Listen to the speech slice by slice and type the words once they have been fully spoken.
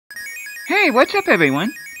Hey, what's up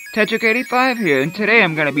everyone? Tetrick85 here, and today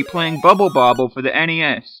I'm gonna be playing Bobble for the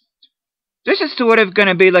NES. This is sort of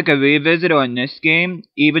gonna be like a revisit on this game,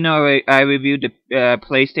 even though I reviewed the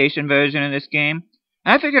PlayStation version of this game.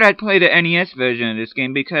 I figured I'd play the NES version of this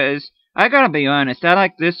game because, I gotta be honest, I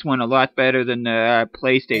like this one a lot better than the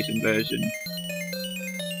PlayStation version.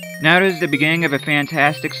 Now it is the beginning of a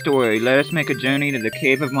fantastic story. Let us make a journey to the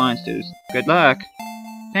Cave of Monsters. Good luck.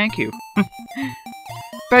 Thank you.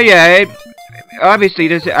 But yeah, obviously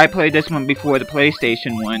I played this one before the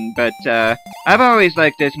PlayStation one, but I've always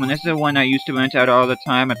liked this one. This is the one I used to rent out all the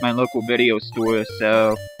time at my local video store,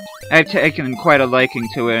 so I've taken quite a liking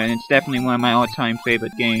to it, and it's definitely one of my all-time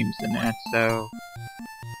favorite games, and that, so...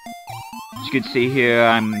 As you can see here,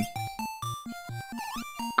 I'm...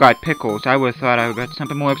 got pickles. I would've thought I would got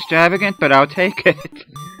something more extravagant, but I'll take it.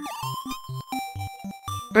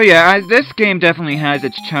 But yeah, this game definitely has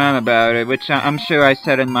its charm about it, which I'm sure I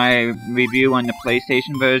said in my review on the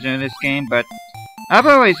PlayStation version of this game, but I've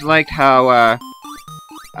always liked how,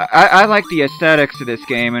 I like the aesthetics of this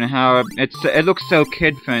game and how it looks so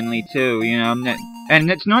kid-friendly too, you know, and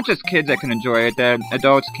it's not just kids that can enjoy it, the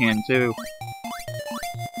adults can too.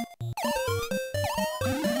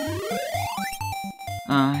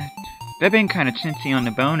 They're being kinda chintzy on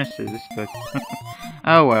the bonuses, but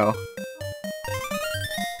oh well.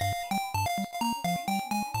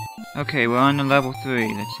 Okay, we're on to level 3.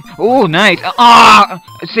 Let's see. Oh, nice! Ah!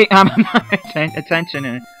 See,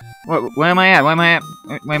 attention. Where am I at? Where am I at?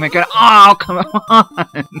 Where am I going? Oh, come on!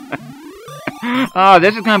 Oh,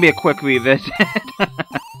 this is gonna be a quick revisit.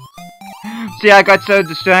 See, I got so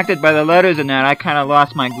distracted by the letters and that, I kinda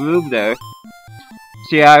lost my groove there.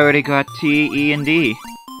 See, I already got T, E, and D.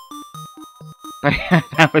 But yeah,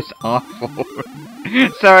 that was awful.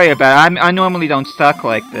 Sorry about it. I normally don't suck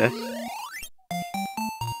like this.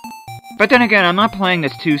 But then again, I'm not playing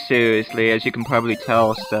this too seriously, as you can probably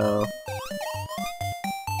tell, so...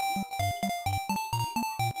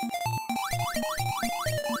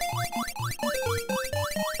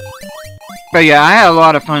 But yeah, I had a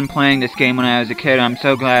lot of fun playing this game when I was a kid. I'm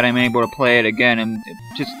so glad I'm able to play it again and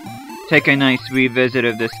just take a nice revisit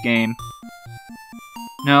of this game.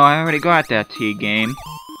 No, I already got that T game.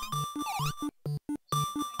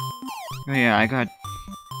 Oh yeah, I got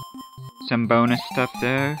some bonus stuff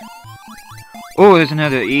there. Oh, there's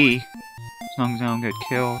another E. As long as I don't get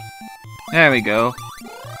killed. There we go.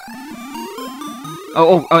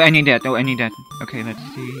 Oh, I need that. Oh, I need that. Okay, let's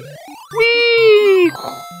see. Whee!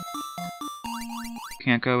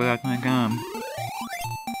 Can't go without my gum.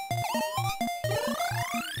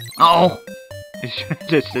 Oh! It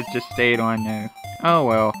just stayed on there. Oh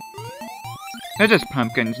well. They're just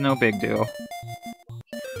pumpkins, no big deal.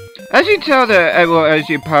 As you tell well, as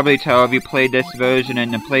you probably tell if you played this version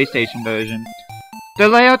and the PlayStation version, the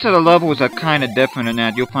layouts of the levels are kinda different in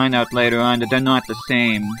that you'll find out later on that they're not the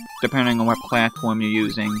same, depending on what platform you're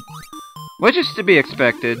using. Which is to be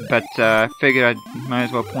expected, but figured I might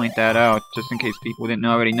as well point that out, just in case people didn't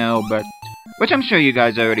already know, but... Which I'm sure you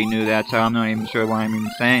guys already knew that, so I'm not even sure why I'm even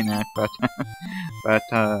saying that, but...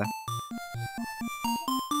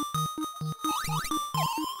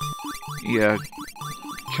 yeah,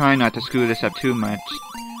 try not to screw this up too much.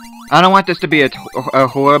 I don't want this to be a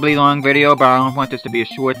horribly long video, but I don't want this to be a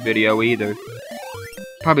short video either.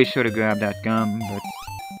 Probably should have grabbed that gum, but...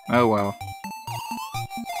 oh well.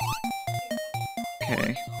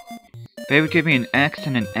 Okay. If they would give me an X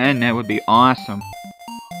and an N, that would be awesome.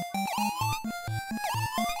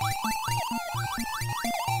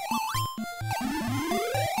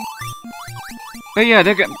 But yeah,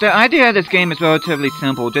 the idea of this game is relatively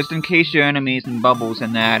simple. Just in case your enemies and bubbles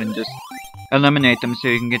and that, and just eliminate them so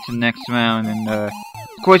you can get to the next round. And of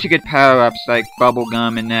course you get power-ups like bubble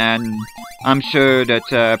gum and that. And I'm sure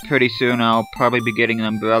that pretty soon I'll probably be getting an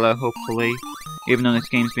umbrella, hopefully. Even though this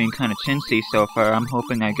game's being kind of chintzy so far, I'm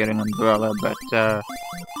hoping I get an umbrella. But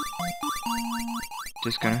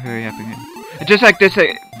just gotta hurry up again. Just like this,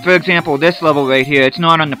 for example, this level right here. It's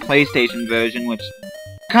not on the PlayStation version, which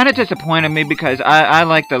kind of disappointed me because I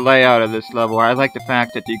like the layout of this level. I like the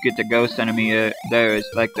fact that you get the ghost enemy there is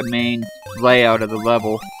like the main layout of the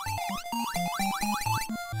level.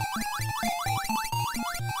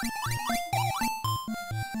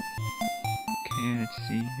 Okay, let's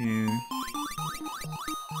see here.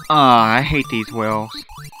 Ah, I hate these wells.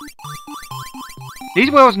 These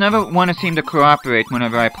wells never want to seem to cooperate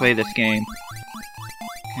whenever I play this game.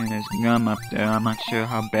 Okay, there's gum up there. I'm not sure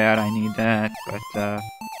how bad I need that, but let's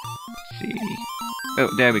see. Oh,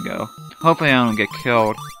 there we go. Hopefully I don't get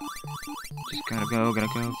killed. Just gotta go.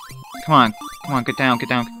 Come on, get down.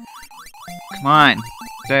 Come on.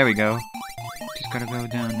 There we go. Just Just gotta go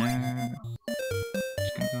down there.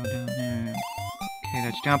 Just gotta go down there. Okay,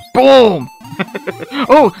 let's jump. Boom!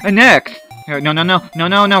 Oh, and next! Here, no,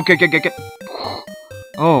 get.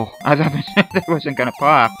 Oh, I thought that wasn't gonna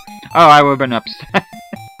pop. Oh, I would've been upset.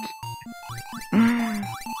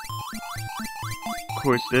 Of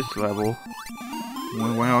course, this level.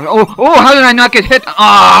 Oh, how did I not get hit?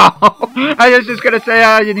 Oh! I was just gonna say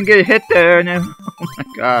I didn't get hit there, and then, oh my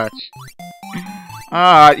gosh.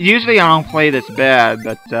 Usually I don't play this bad,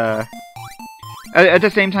 but, at the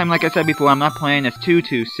same time, like I said before, I'm not playing this too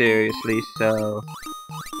seriously, so...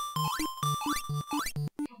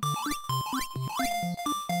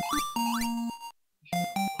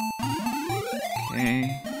 Okay.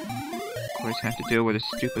 Of course, I have to deal with a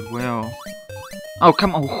stupid whale. Oh,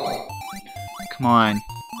 come on! Come on.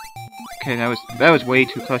 Okay, that was way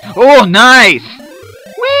too close. Oh, nice!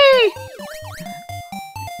 Whee!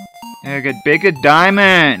 There, good, bigger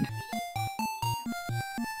diamond!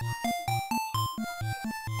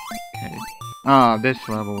 Okay. Oh, this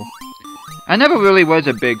level. I never really was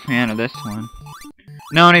a big fan of this one.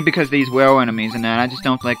 Not only because these whale enemies and that, I just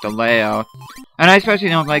don't like the layout. And I especially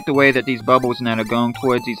don't like the way that these bubbles and that are going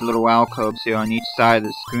towards these little alcoves here on each side of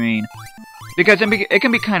the screen. Because it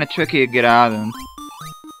can be kind of tricky to get out of them.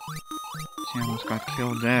 See, I almost got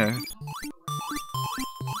killed there.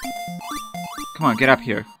 Come on, get up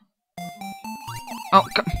here. Oh,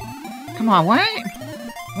 come on, why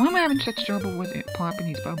am I having such trouble with it, popping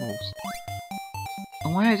these bubbles?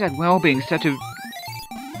 And why is that well being such a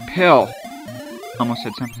pill? Almost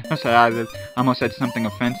said something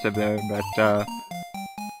offensive there, but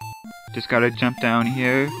just gotta jump down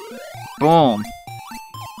here. Boom.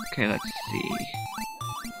 Okay, let's see.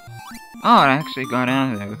 Oh, I actually got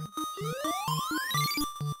out of there.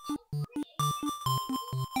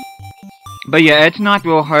 But yeah, it's not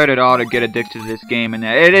real hard at all to get addicted to this game, and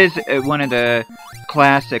it is one of the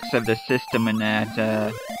classics of the system in that.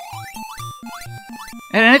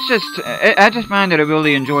 And it's just, I just find it a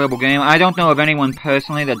really enjoyable game. I don't know of anyone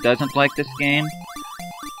personally that doesn't like this game.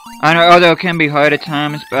 I know, although it can be hard at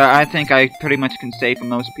times, but I think I pretty much can say for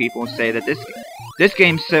most people say that this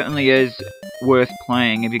game certainly is worth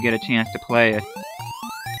playing if you get a chance to play it.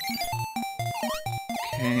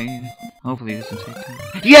 Okay, hopefully this doesn't take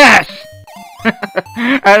time. Yes!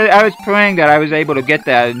 I was praying that I was able to get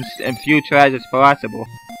that in as few tries as possible.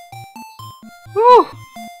 Whew!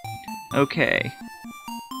 Okay.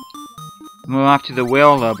 We're off to the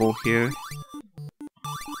whale level here.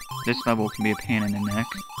 This level can be a pain in the neck.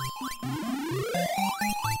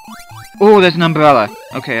 Oh, there's an umbrella!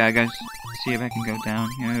 Okay, I gotta see if I can go down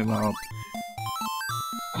here. Well,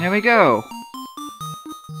 there we go!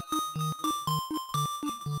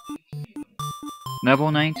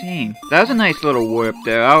 Level 19. That was a nice little warp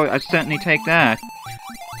there. I'd certainly take that.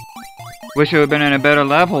 Wish it would have been in a better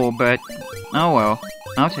level, but oh well.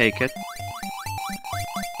 I'll take it.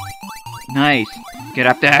 Nice. Get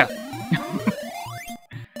up there.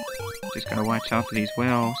 Just gotta watch out for these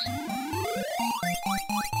whales.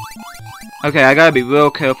 Okay, I gotta be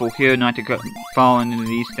real careful here not to fall into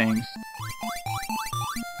these things.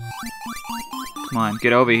 Come on,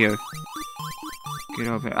 get over here. Get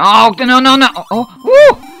over here. Oh, no! Oh,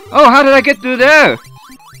 woo! Oh, how did I get through there?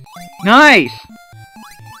 Nice!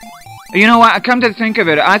 You know what, come to think of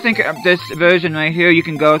it, I think this version right here, you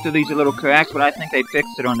can go through these little cracks, but I think they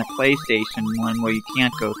fixed it on the PlayStation one where you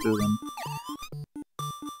can't go through them.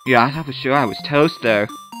 Yeah, I thought for sure I was toast there.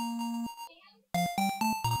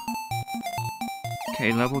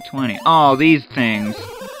 Okay, level 20. Oh, these things.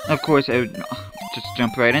 Of course, I would just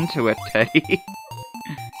jump right into it, Teddy. Okay,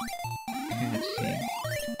 let's see.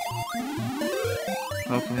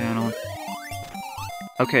 Hopefully I don't...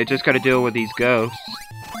 Okay, just gotta deal with these ghosts.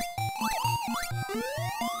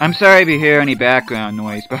 I'm sorry if you hear any background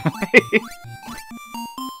noise, by the way.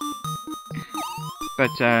 But,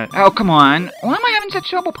 oh, come on. Why am I having such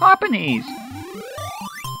trouble popping these?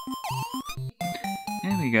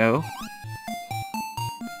 There we go.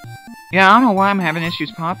 Yeah, I don't know why I'm having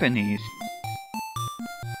issues popping these.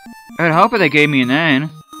 I'd hope that they gave me an N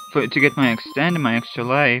to get my extend and my extra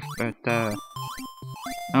life, but, oh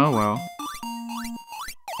well.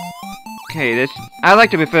 Okay, this... I like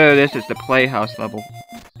to refer to this as the Playhouse level.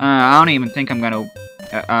 I don't even think I'm gonna,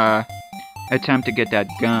 attempt to get that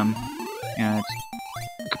gum. Yeah, I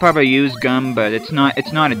could probably use gum, but it's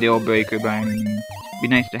not a deal breaker by any means. It'd be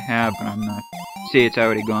nice to have, but I'm not. See, it's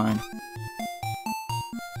already gone.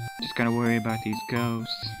 Just gotta worry about these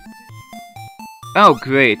ghosts. Oh,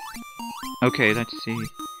 great. Okay, let's see.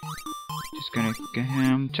 Just gonna get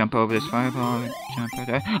him, jump over this fireball, jump right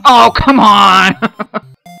there. Oh, come on!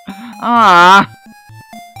 Ah!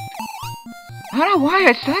 How why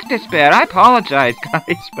I suck this bad. I apologize,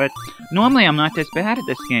 guys, but normally I'm not this bad at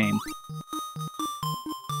this game.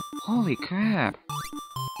 Holy crap.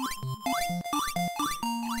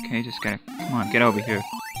 Okay, just gotta... Come on, get over here.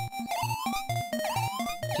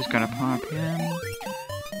 Just gotta pop in.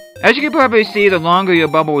 As you can probably see, the longer your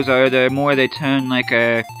bubbles are, the more they turn like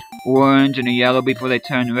a orange and a yellow before they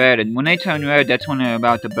turn red. And when they turn red, that's when they're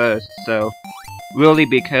about to burst. So, really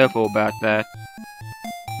be careful about that.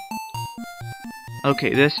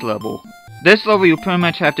 Okay, this level. This level you pretty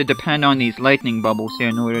much have to depend on these lightning bubbles here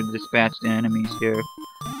in order to dispatch the enemies here.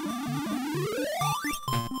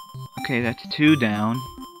 Okay, that's 2 down.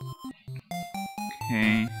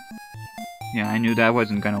 Okay. Yeah, I knew that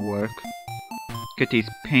wasn't gonna work. Get these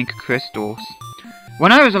pink crystals.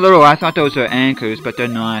 When I was little, I thought those were anchors, but they're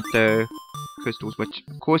not. They're crystals, which,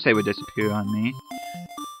 of course, they would disappear on me.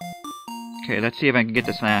 Okay, let's see if I can get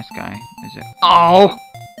this last guy. Is it? Oh!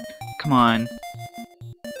 Come on.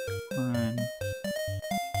 Come on.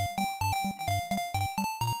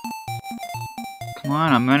 Come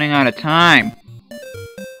on, I'm running out of time.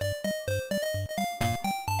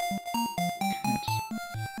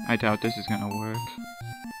 I doubt this is gonna work.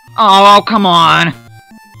 Oh, come on!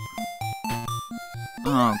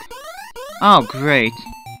 Oh. Oh, great.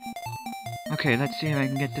 Okay, let's see if I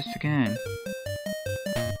can get this again.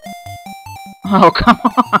 Oh, come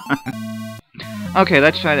on! Okay,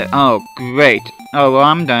 let's try that. Oh, great. Oh, well,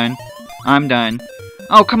 I'm done. I'm done.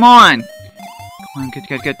 Oh, come on! Come on,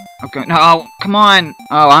 get. Okay, no, come on!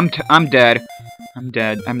 Oh, I'm dead. I'm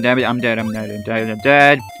dead. I'm dead. Oh,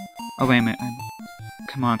 wait a minute.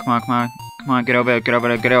 Come on, get over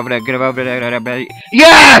there.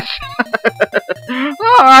 Yes!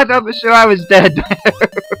 Oh, I thought for sure I was dead.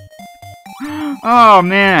 Oh,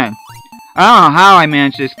 man. I don't know how I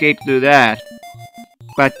managed to escape through that.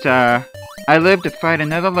 But, I lived to fight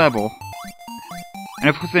another level. And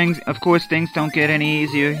of course, things don't get any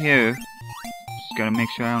easier here. Just gotta make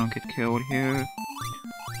sure I don't get killed here.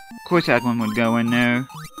 Of course that one would go in there.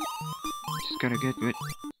 Just gotta get rid...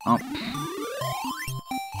 Oh.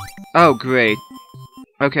 Oh, great.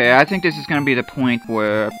 Okay, I think this is gonna be the point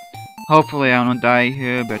where hopefully I don't die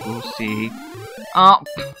here, but we'll see. Oh,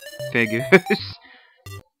 figures.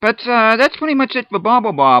 But, that's pretty much it for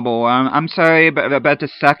Bobble. I'm sorry about the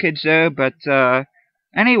suckage there, but,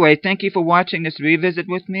 anyway, thank you for watching this revisit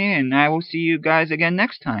with me, and I will see you guys again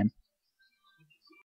next time.